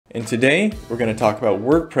And today we're going to talk about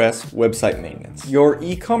WordPress website maintenance. Your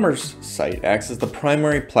e-commerce site acts as the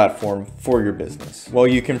primary platform for your business. While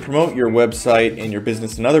you can promote your website and your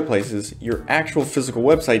business in other places, your actual physical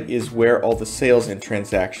website is where all the sales and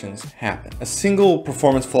transactions happen. A single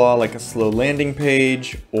performance flaw like a slow landing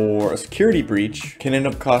page or a security breach can end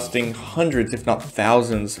up costing hundreds, if not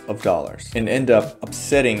thousands of dollars and end up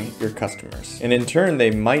upsetting your customers. And in turn,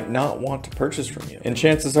 they might not want to purchase from you. And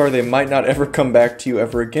chances are they might not ever come back to you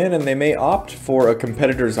ever again, and they may opt for a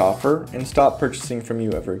competitor's offer and stop purchasing from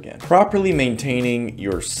you ever again. Properly maintaining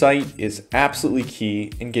your site is absolutely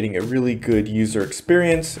key in getting a really good user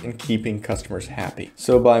experience and keeping customers happy.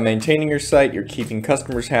 So by maintaining your site, you're keeping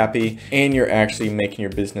customers happy and you're actually making your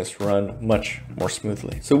business run much more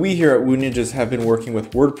smoothly. So we here at WooNinjas have been working with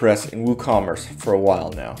WordPress and WooCommerce for a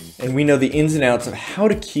while now, and we know the ins and outs of how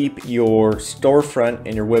to keep your storefront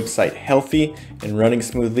and your website healthy and running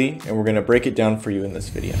smoothly, and we're going to break it down for you in this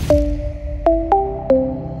video.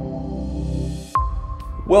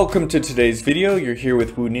 Welcome to today's video. You're here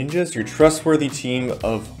with WooNinjas, your trustworthy team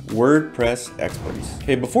of WordPress experts.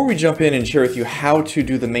 Okay, before we jump in and share with you how to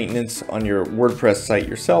do the maintenance on your WordPress site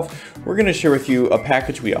yourself, we're going to share with you a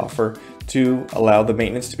package we offer to allow the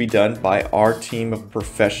maintenance to be done by our team of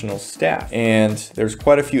professional staff. And there's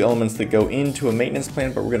quite a few elements that go into a maintenance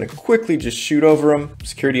plan, but we're going to quickly just shoot over them.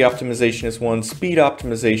 Security optimization is one, speed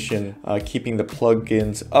optimization, keeping the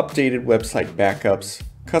plugins updated, website backups,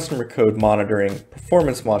 customer code monitoring,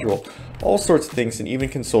 performance module, all sorts of things, and even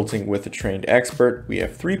consulting with a trained expert. We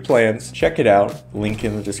have 3 plans. Check it out, link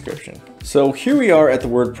in the description. So here we are at the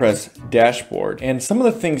WordPress dashboard, and some of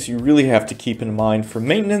the things you really have to keep in mind for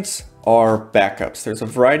maintenance are backups. There's a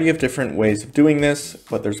variety of different ways of doing this,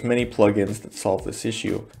 but there's many plugins that solve this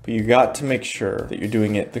issue, but you got to make sure that you're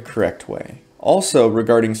doing it the correct way. Also,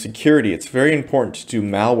 regarding security, it's very important to do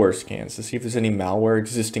malware scans to see if there's any malware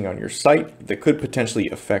existing on your site that could potentially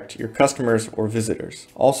affect your customers or visitors.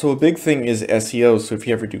 Also, a big thing is SEO, so if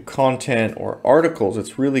you ever do content or articles,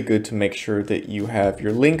 it's really good to make sure that you have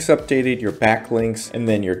your links updated, your backlinks, and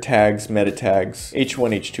then your tags, meta tags,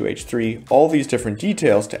 H1, H2, H3, all these different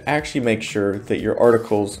details to actually make sure that your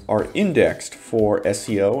articles are indexed for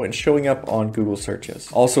SEO and showing up on Google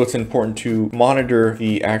searches. Also, it's important to monitor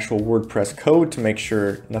the actual WordPress code to make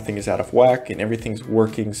sure nothing is out of whack and everything's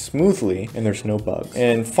working smoothly and there's no bugs.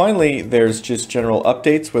 And finally, there's just general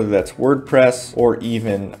updates, whether that's WordPress or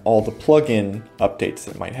even all the plugin updates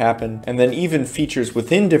that might happen. And then even features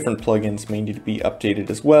within different plugins may need to be updated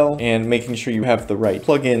as well. And making sure you have the right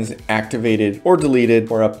plugins activated or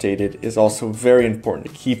deleted or updated is also very important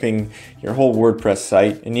to keeping your whole WordPress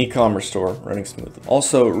site and e-commerce store running smoothly.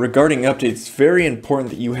 Also, regarding updates, it's very important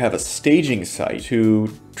that you have a staging site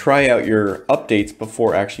to try out your updates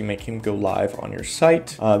before actually making them go live on your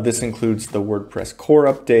site. This includes the WordPress core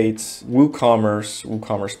updates, WooCommerce,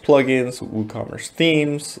 WooCommerce plugins, WooCommerce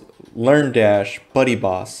themes, LearnDash,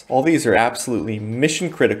 BuddyBoss. All these are absolutely mission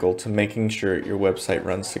critical to making sure your website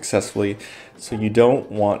runs successfully, so you don't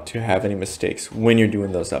want to have any mistakes when you're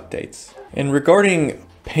doing those updates. And regarding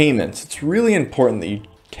payments, it's really important that you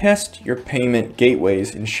test your payment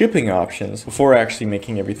gateways and shipping options before actually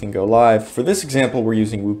making everything go live. For this example, we're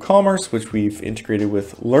using WooCommerce, which we've integrated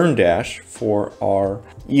with LearnDash for our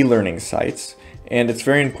e-learning sites. And it's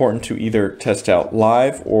very important to either test out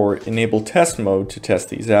live or enable test mode to test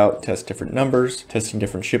these out, test different numbers, testing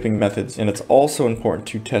different shipping methods. And it's also important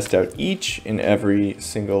to test out each and every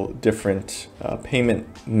single different payment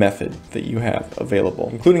method that you have available,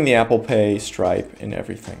 including the Apple Pay, Stripe, and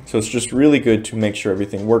everything. So it's just really good to make sure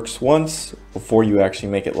everything works once before you actually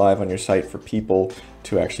make it live on your site for people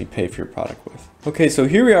to actually pay for your product with. Okay, so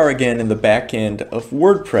here we are again in the back end of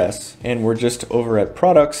WordPress, and we're just over at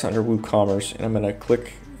products under WooCommerce, and I'm going to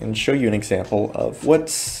click and show you an example of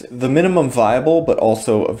what's the minimum viable but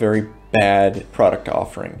also a very bad product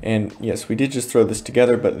offering. And yes, we did just throw this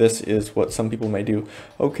together, but this is what some people may do.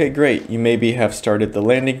 Okay, great. You maybe have started the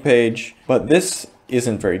landing page, but this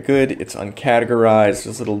isn't very good. It's uncategorized.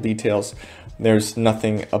 There's little details. There's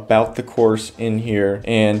nothing about the course in here,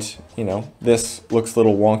 and this looks a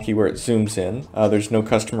little wonky where it zooms in. There's no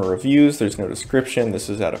customer reviews, there's no description, this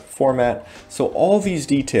is out of format. So all these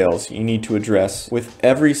details you need to address with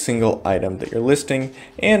every single item that you're listing,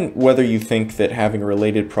 and whether you think that having a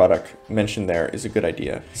related product mentioned there is a good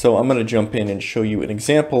idea. So I'm going to jump in and show you an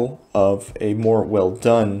example of a more well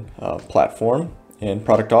done platform. and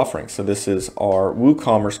product offerings. So this is our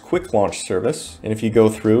WooCommerce quick launch service. And if you go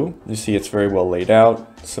through, you see it's very well laid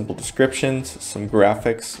out, simple descriptions, some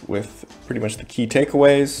graphics with pretty much the key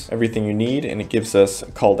takeaways, everything you need, and it gives us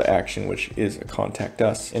a call to action, which is a contact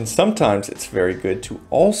us. And sometimes it's very good to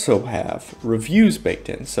also have reviews baked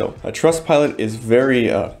in. So a Trustpilot is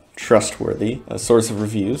very trustworthy source of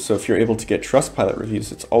reviews. So if you're able to get Trustpilot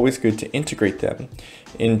reviews, it's always good to integrate them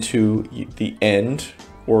into the end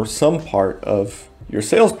or some part of your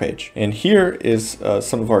sales page. And here is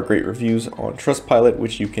some of our great reviews on Trustpilot,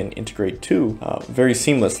 which you can integrate to very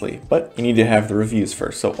seamlessly, but you need to have the reviews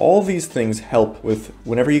first. So all these things help with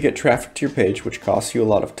whenever you get traffic to your page, which costs you a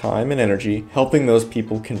lot of time and energy, helping those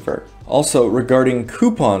people convert. Also, regarding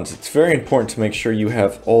coupons, it's very important to make sure you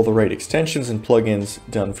have all the right extensions and plugins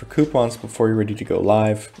done for coupons before you're ready to go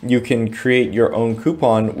live. You can create your own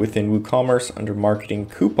coupon within WooCommerce under Marketing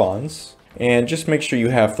Coupons. And just make sure you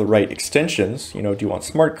have the right extensions. You know, do you want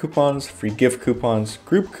smart coupons, free gift coupons,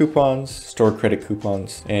 group coupons, store credit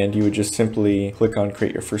coupons? And you would just simply click on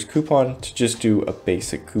create your first coupon to just do a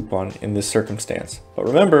basic coupon in this circumstance. But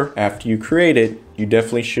remember, after you create it, you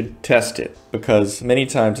definitely should test it, because many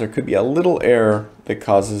times there could be a little error that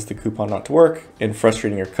causes the coupon not to work and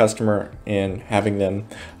frustrating your customer and having them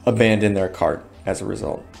abandon their cart as a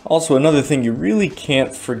result. Also, another thing you really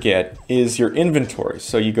can't forget is your inventory.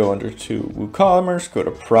 So you go under to WooCommerce, go to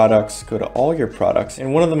products, go to all your products.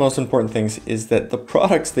 And one of the most important things is that the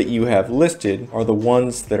products that you have listed are the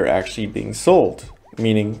ones that are actually being sold.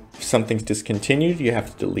 Meaning if something's discontinued, you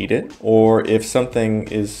have to delete it. Or if something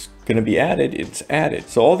is going to be added, it's added.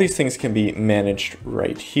 So all these things can be managed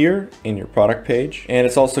right here in your product page. And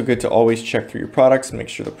it's also good to always check through your products and make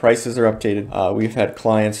sure the prices are updated. We've had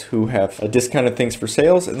clients who have discounted things for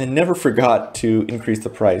sales and then never forgot to increase the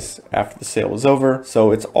price after the sale was over.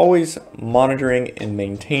 So it's always monitoring and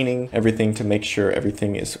maintaining everything to make sure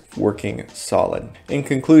everything is working solid. In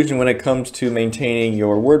conclusion, when it comes to maintaining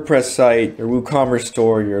your WordPress site, your WooCommerce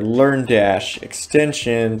store, your LearnDash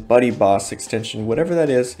extension, BuddyBoss extension, whatever that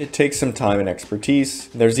is, it takes some time and expertise.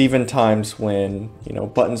 There's even times when, you know,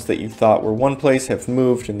 buttons that you thought were one place have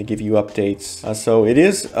moved and they give you updates. So it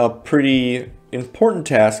is a pretty important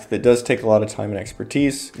task that does take a lot of time and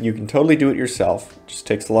expertise. You can totally do it yourself. It just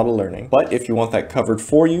takes a lot of learning. But if you want that covered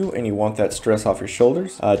for you and you want that stress off your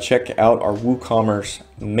shoulders, check out our WooCommerce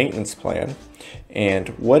maintenance plan. And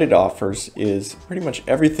what it offers is pretty much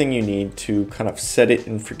everything you need to kind of set it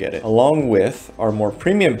and forget it. Along with our more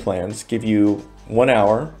premium plans give you 1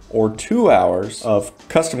 hour or 2 hours of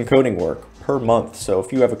custom coding work per month. So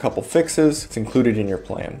if you have a couple fixes, it's included in your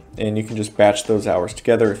plan. And you can just batch those hours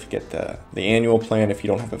together if you get the annual plan. If you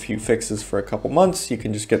don't have a few fixes for a couple months, you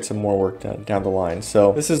can just get some more work done down the line.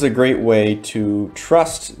 So this is a great way to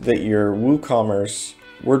trust that your WooCommerce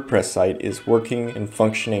WordPress site is working and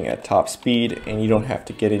functioning at top speed, and you don't have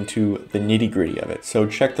to get into the nitty-gritty of it. So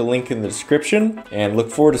check the link in the description and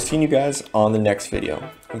look forward to seeing you guys on the next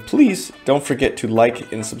video. And please don't forget to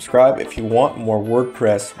like and subscribe if you want more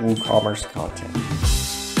WordPress WooCommerce content.